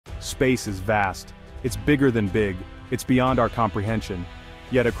Space is vast. It's bigger than big, it's beyond our comprehension.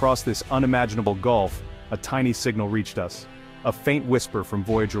 Yet across this unimaginable gulf, a tiny signal reached us. A faint whisper from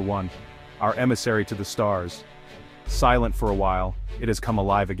Voyager 1, our emissary to the stars. Silent for a while, it has come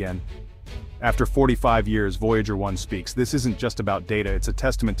alive again. After 45 years, Voyager 1 speaks. This isn't just about data, it's a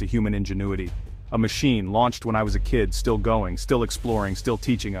testament to human ingenuity. A machine launched when I was a kid, still going, still exploring, still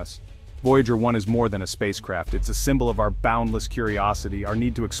teaching us. Voyager 1 is more than a spacecraft, it's a symbol of our boundless curiosity, our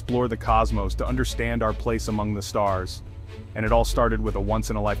need to explore the cosmos, to understand our place among the stars. And it all started with a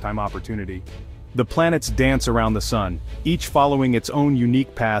once-in-a-lifetime opportunity. The planets dance around the sun, each following its own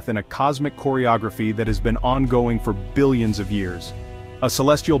unique path in a cosmic choreography that has been ongoing for billions of years. A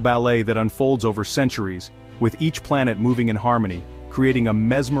celestial ballet that unfolds over centuries, with each planet moving in harmony, creating a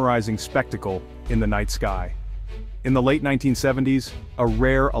mesmerizing spectacle in the night sky. In the late 1970s, a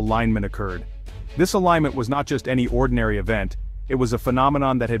rare alignment occurred. This alignment was not just any ordinary event, it was a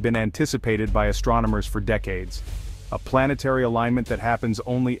phenomenon that had been anticipated by astronomers for decades. A planetary alignment that happens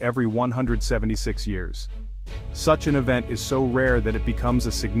only every 176 years. Such an event is so rare that it becomes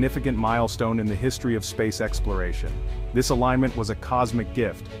a significant milestone in the history of space exploration. This alignment was a cosmic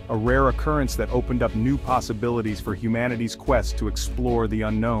gift, a rare occurrence that opened up new possibilities for humanity's quest to explore the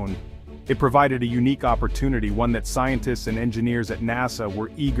unknown. It provided a unique opportunity, one that scientists and engineers at NASA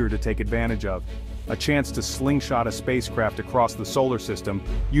were eager to take advantage of. A chance to slingshot a spacecraft across the solar system,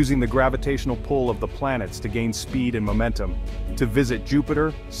 using the gravitational pull of the planets to gain speed and momentum, to visit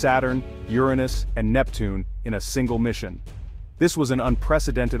Jupiter, Saturn, Uranus, and Neptune in a single mission. This was an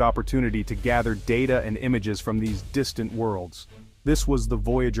unprecedented opportunity to gather data and images from these distant worlds. This was the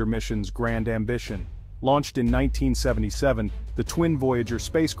Voyager mission's grand ambition. Launched in 1977, the twin Voyager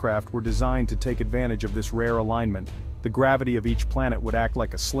spacecraft were designed to take advantage of this rare alignment. The gravity of each planet would act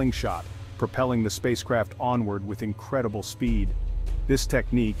like a slingshot, propelling the spacecraft onward with incredible speed. This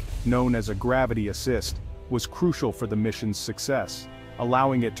technique, known as a gravity assist, was crucial for the mission's success,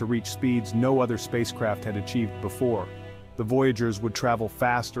 allowing it to reach speeds no other spacecraft had achieved before. The Voyagers would travel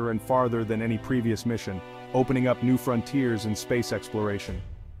faster and farther than any previous mission, opening up new frontiers in space exploration.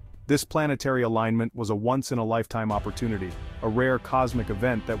 This planetary alignment was a once-in-a-lifetime opportunity, a rare cosmic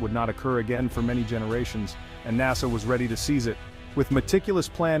event that would not occur again for many generations, and NASA was ready to seize it. With meticulous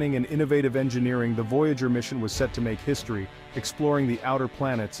planning and innovative engineering, the Voyager mission was set to make history, exploring the outer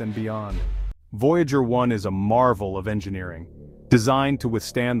planets and beyond. Voyager 1 is a marvel of engineering, designed to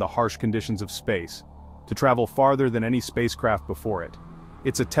withstand the harsh conditions of space, to travel farther than any spacecraft before it.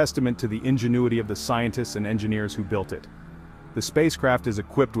 It's a testament to the ingenuity of the scientists and engineers who built it. The spacecraft is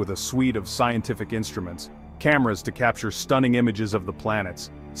equipped with a suite of scientific instruments, cameras to capture stunning images of the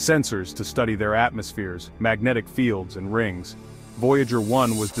planets, sensors to study their atmospheres, magnetic fields, and rings. Voyager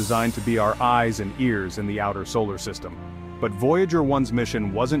 1 was designed to be our eyes and ears in the outer solar system. But Voyager 1's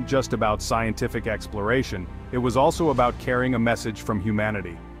mission wasn't just about scientific exploration, it was also about carrying a message from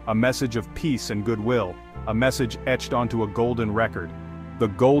humanity. A message of peace and goodwill, a message etched onto a golden record. The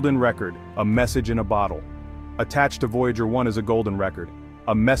golden record, a message in a bottle. Attached to Voyager 1 is a golden record,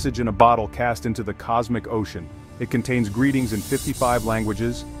 a message in a bottle cast into the cosmic ocean. It contains greetings in 55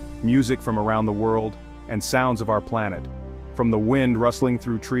 languages, music from around the world, and sounds of our planet. From the wind rustling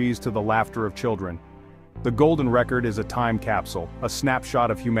through trees to the laughter of children. The golden record is a time capsule, a snapshot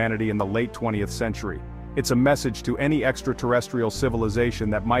of humanity in the late 20th century. It's a message to any extraterrestrial civilization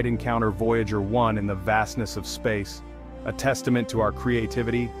that might encounter Voyager 1 in the vastness of space. A testament to our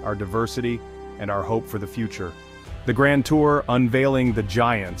creativity, our diversity, and our hope for the future. The Grand Tour, unveiling the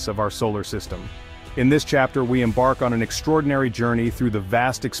giants of our solar system. In this chapter, we embark on an extraordinary journey through the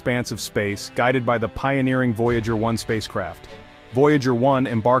vast expanse of space, guided by the pioneering Voyager 1 spacecraft. Voyager 1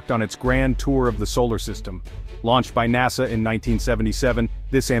 embarked on its grand tour of the solar system. Launched by NASA in 1977,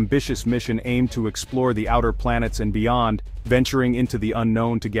 this ambitious mission aimed to explore the outer planets and beyond, venturing into the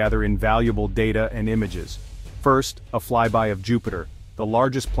unknown to gather invaluable data and images. First, a flyby of Jupiter, the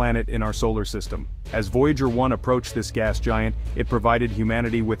largest planet in our solar system. As Voyager 1 approached this gas giant, it provided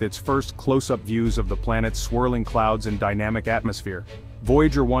humanity with its first close-up views of the planet's swirling clouds and dynamic atmosphere.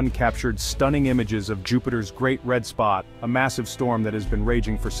 Voyager 1 captured stunning images of Jupiter's Great Red Spot, a massive storm that has been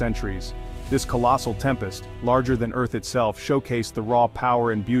raging for centuries. This colossal tempest, larger than Earth itself, showcased the raw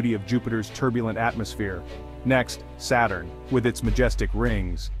power and beauty of Jupiter's turbulent atmosphere. Next, Saturn, with its majestic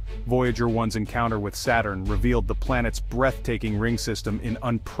rings. Voyager 1's encounter with Saturn revealed the planet's breathtaking ring system in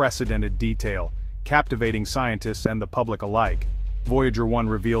unprecedented detail, captivating scientists and the public alike. Voyager 1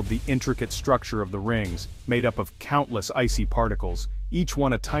 revealed the intricate structure of the rings, made up of countless icy particles, each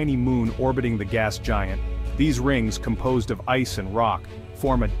one a tiny moon orbiting the gas giant. These rings, composed of ice and rock,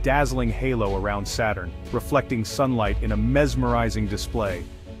 form a dazzling halo around Saturn, reflecting sunlight in a mesmerizing display.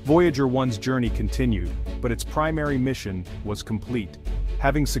 Voyager 1's journey continued, but its primary mission was complete.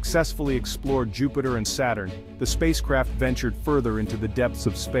 Having successfully explored Jupiter and Saturn, the spacecraft ventured further into the depths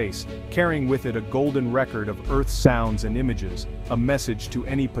of space, carrying with it a golden record of Earth's sounds and images, a message to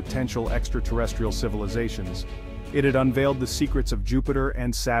any potential extraterrestrial civilizations. It had unveiled the secrets of Jupiter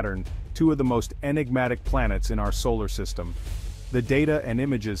and Saturn, two of the most enigmatic planets in our solar system. The data and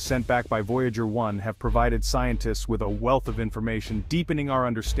images sent back by Voyager 1 have provided scientists with a wealth of information, deepening our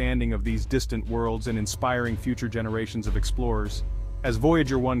understanding of these distant worlds and inspiring future generations of explorers. As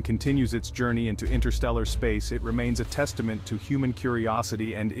Voyager 1 continues its journey into interstellar space, it remains a testament to human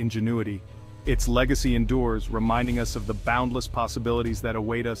curiosity and ingenuity. Its legacy endures, reminding us of the boundless possibilities that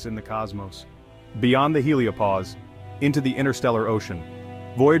await us in the cosmos. Beyond the heliopause, into the interstellar ocean,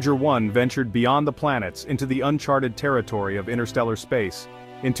 Voyager 1 ventured beyond the planets into the uncharted territory of interstellar space.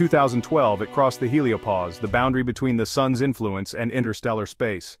 In 2012, it crossed the heliopause, the boundary between the Sun's influence and interstellar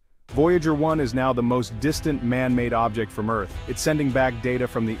space. Voyager 1 is now the most distant man-made object from Earth. It's sending back data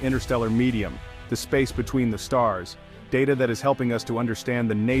from the interstellar medium, the space between the stars, data that is helping us to understand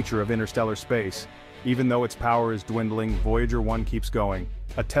the nature of interstellar space. Even though its power is dwindling, Voyager 1 keeps going,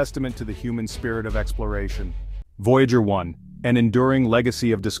 a testament to the human spirit of exploration. Voyager 1, an enduring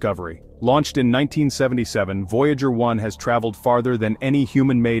legacy of discovery. Launched in 1977, Voyager 1 has traveled farther than any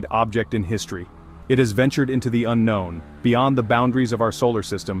human-made object in history. It has ventured into the unknown, beyond the boundaries of our solar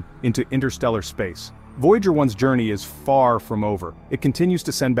system, into interstellar space. Voyager 1's journey is far from over. It continues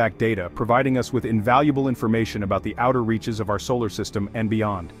to send back data, providing us with invaluable information about the outer reaches of our solar system and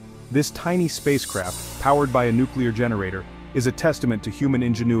beyond. This tiny spacecraft, powered by a nuclear generator, is a testament to human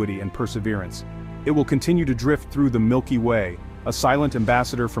ingenuity and perseverance. It will continue to drift through the Milky Way, a silent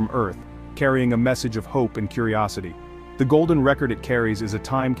ambassador from Earth, carrying a message of hope and curiosity. The golden record it carries is a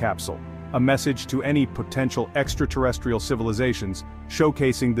time capsule, a message to any potential extraterrestrial civilizations,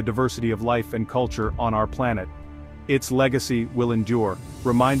 showcasing the diversity of life and culture on our planet. Its legacy will endure,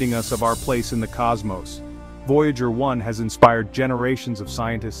 reminding us of our place in the cosmos. Voyager 1 has inspired generations of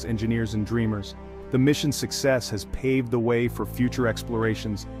scientists, engineers, and dreamers. The mission's success has paved the way for future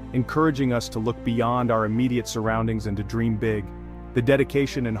explorations, encouraging us to look beyond our immediate surroundings and to dream big. The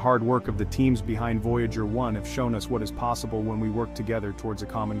dedication and hard work of the teams behind Voyager 1 have shown us what is possible when we work together towards a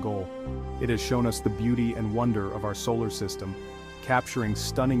common goal. It has shown us the beauty and wonder of our solar system, capturing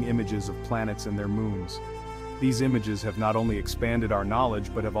stunning images of planets and their moons. These images have not only expanded our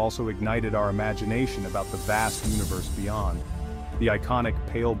knowledge but have also ignited our imagination about the vast universe beyond. The iconic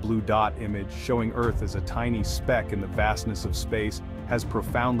pale blue dot image, showing Earth as a tiny speck in the vastness of space, has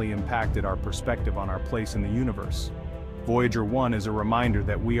profoundly impacted our perspective on our place in the universe. Voyager 1 is a reminder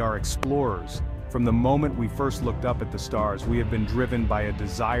that we are explorers. From the moment we first looked up at the stars, we have been driven by a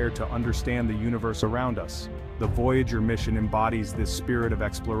desire to understand the universe around us. The Voyager mission embodies this spirit of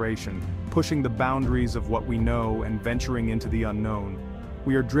exploration, pushing the boundaries of what we know and venturing into the unknown.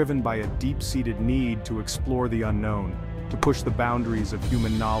 We are driven by a deep-seated need to explore the unknown, to push the boundaries of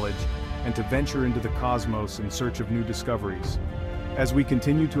human knowledge, and to venture into the cosmos in search of new discoveries. As we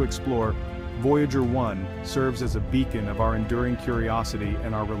continue to explore, Voyager 1 serves as a beacon of our enduring curiosity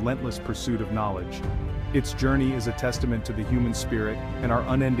and our relentless pursuit of knowledge. Its journey is a testament to the human spirit and our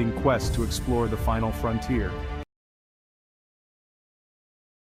unending quest to explore the final frontier.